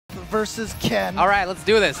versus Ken. All right, let's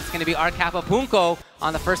do this. It's going to be our Kappa Poongko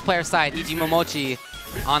on the first player side, e.g. Momochi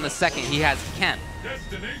on the second. He has Ken.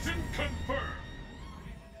 Destination confirmed.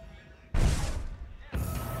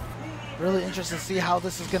 Really interested to see how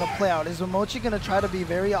this is going to play out. Is Momochi going to try to be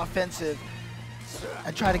very offensive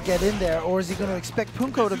and try to get in there, or is he going to expect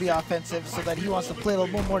Poongko to be offensive so that he wants to play a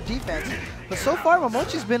little more defense? But so far,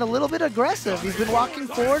 Momochi's been a little bit aggressive. He's been walking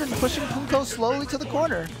forward and pushing Poongko slowly to the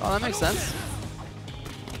corner. Oh, that makes sense.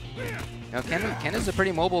 You know, Ken is a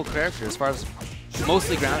pretty mobile character as far as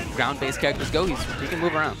mostly ground-based characters go. He can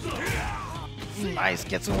move around. Nice,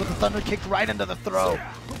 gets him with the thunder kick right into the throw.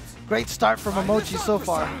 Great start from Momochi so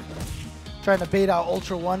far. Trying to bait out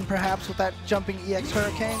Ultra 1 perhaps with that jumping EX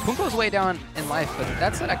Hurricane. Poongko's way down in life, but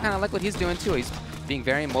that said, I kind of like what he's doing too. He's being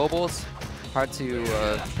very mobile. It's hard to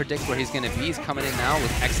predict where he's going to be. He's coming in now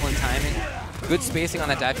with excellent timing. Good spacing on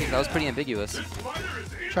that dive kick. That was pretty ambiguous.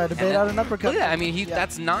 Tried to bait out an uppercut. Look at that. I mean,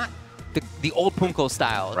 that's not the old Poongko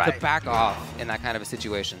style to back off in that kind of a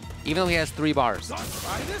situation, even though he has 3 bars.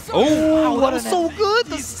 Oh, wow, that was so good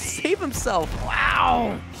to save himself.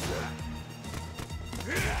 Wow.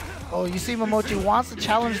 Oh, you see Momochi wants to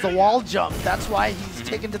challenge the wall jump. That's why he's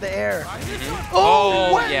taken to the air.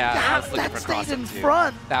 Oh, yeah. That stayed in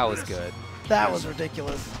front. That was good. That was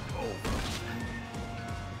ridiculous.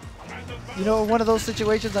 You know, one of those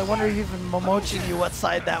situations, I wonder if even Momochi knew what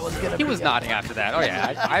side that was going to be. He was nodding after that. Oh,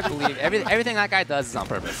 yeah. I believe everything that guy does is on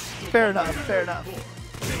purpose. Fair enough. Fair enough.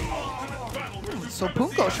 So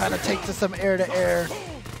Poongko trying to take to some air-to-air,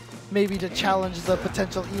 maybe to challenge the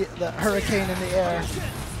potential the Hurricane in the air.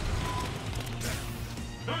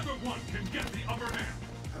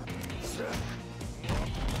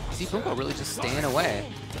 See Poongko really just staying away.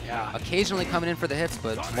 Yeah. Occasionally coming in for the hits,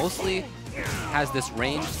 but mostly has this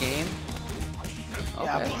ranged game. Okay.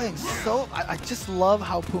 Yeah, playing so... I just love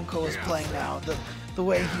how Poongko is playing now. The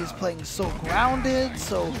way he's playing so grounded,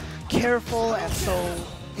 so careful, and so,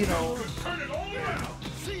 you know,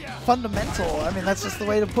 fundamental. I mean, that's just the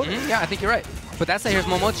way to put it. Yeah, I think you're right. But that's it. Here's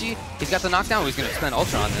Momochi. He's got the knockdown. He's going to spend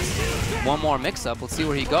Ultra on this. One more mix-up. Let's see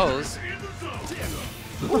where he goes.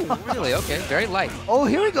 Ooh, really? Okay, very light. Oh,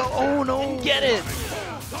 here we go. Oh, no. Get it.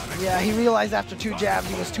 Yeah, he realized after 2 jabs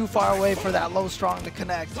he was too far away for that low strong to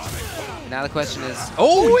connect. Now the question is,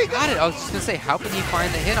 oh, he got it. I was just going to say, how can he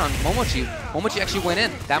find the hit on Momochi? Momochi actually went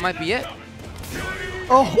in. That might be it.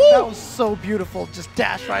 Oh, that was so beautiful. Just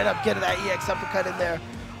dash right up, get that EX uppercut in there.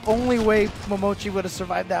 Only way Momochi would have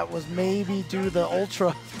survived that was maybe do the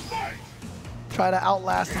Ultra. Try to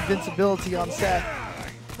outlast invincibility on Seth.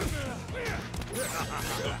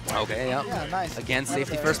 Okay, yeah. Yeah, nice. Again,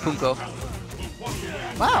 safety first, Poongko.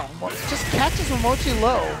 Wow, just catches Momochi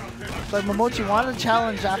low. But Momochi wanted a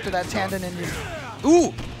challenge after that tandem injury.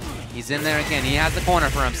 Ooh! He's in there again. He has the corner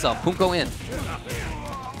for himself. Poongko in.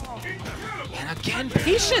 And again,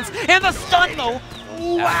 patience! And the stun, though!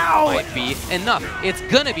 Wow! That might be enough. It's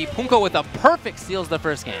gonna be Poongko with a perfect steals the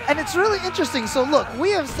first game. And it's really interesting. So look, we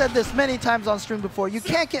have said this many times on stream before. You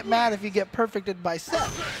can't get mad if you get perfected by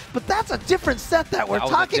Seth. But that's a different set that we're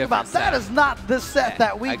talking about. That is not the set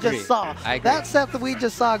that we just saw. That set that we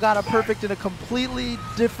just saw got a perfect in a completely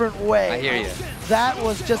different way. I hear you. That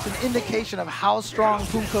was just an indication of how strong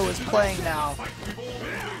Poongko is playing now.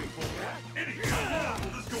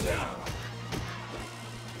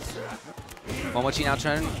 Momochi now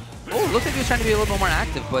trying. Oh, looks like he was trying to be a little bit more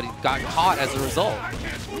active, but he got caught as a result.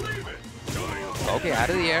 Okay, out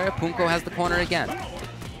of the air. Poongko has the corner again.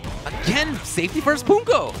 Again, safety first,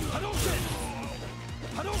 Poongko.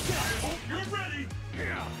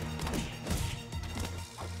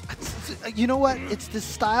 You know what? It's this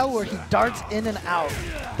style where he darts in and out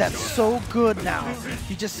that's so good now.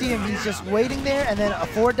 You just see him, he's just waiting there, and then a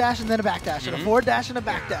forward dash and then a back dash, and a forward dash and a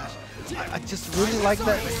back dash. I just really like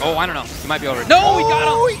that. Oh, I don't know. He might be over. No, he got him!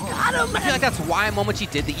 Oh, he got him! I feel like that's why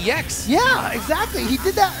Momochi did the EX. Yeah, exactly. He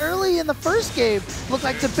did that early in the first game. Looked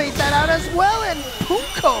like to bait that out as well, and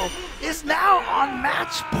Poongko is now on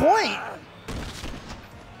match point.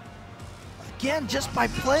 Again, just by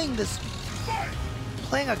playing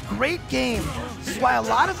a great game. This is why a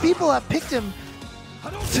lot of people have picked him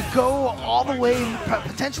to go all the way,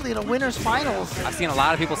 potentially in a winner's finals. I've seen a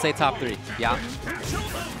lot of people say top 3. Yeah.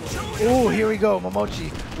 Oh, here we go.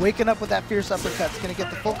 Momochi waking up with that fierce uppercut. It's going to get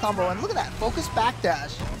the full combo. And look at that. Focus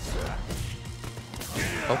backdash.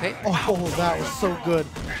 Okay. Oh, that was so good.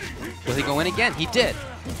 Will he go in again? He did.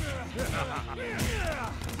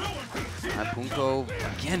 Poongko,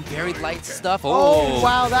 again, very light stuff. Oh,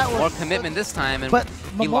 wow, that was... More commitment this time, and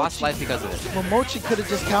he lost life because of it. Momochi could have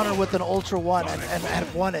just countered with an Ultra 1 and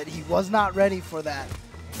had won it. He was not ready for that.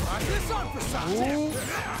 Ooh.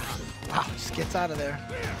 Wow, just gets out of there.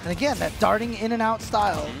 And again, that darting in and out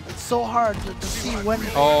style. It's so hard to see when.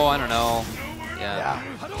 Oh, I don't know. Yeah.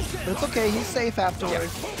 But it's okay. He's safe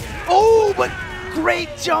afterwards. Oh, but great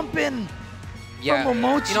jump in Yeah. from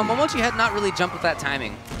Momochi. You know, Momochi had not really jumped with that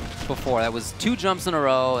timing before. That was 2 jumps in a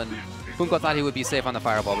row, and Poongko thought he would be safe on the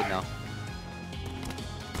fireball, but no.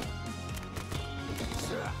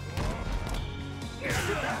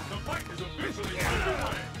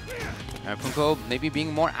 All right, Poongko maybe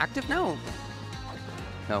being more active now.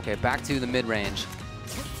 Okay, back to the mid-range.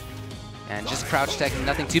 And just crouch tech,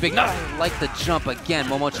 nothing too big. No, I like the jump again.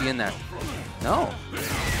 Momochi in there. No.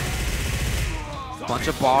 Bunch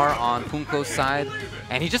of bar on Poongko's side.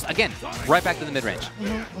 And he just, again, right back to the mid-range.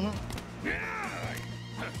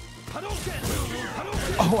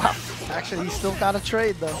 Oh, wow. Actually, he's still got a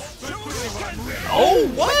trade, though. Oh,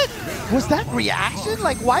 what? Was that reaction?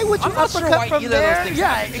 Like, why would you I'm not uppercut sure why from either of there? those things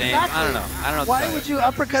Yeah, happened, James. exactly. I don't know. I don't know what to Why tell would you. you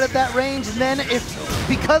uppercut at that range? And then, if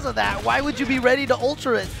because of that, why would you be ready to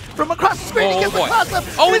ultra it from across the screen? Oh, He gets boy. the cross-up.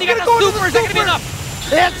 Oh, and He's you got gonna the go to super. Is that going to be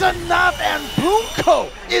enough? It's enough, and Poongko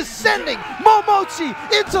is sending Momochi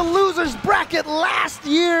into loser's bracket. Last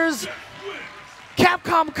year's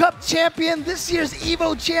Capcom Cup champion, this year's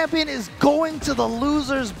EVO champion is going to the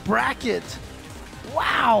loser's bracket.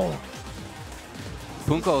 Wow.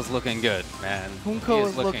 Poongko is looking good, man. Poongko He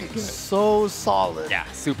is looking so solid. Yeah,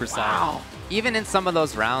 super solid. Wow. Even in some of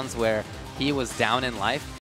those rounds where he was down in life,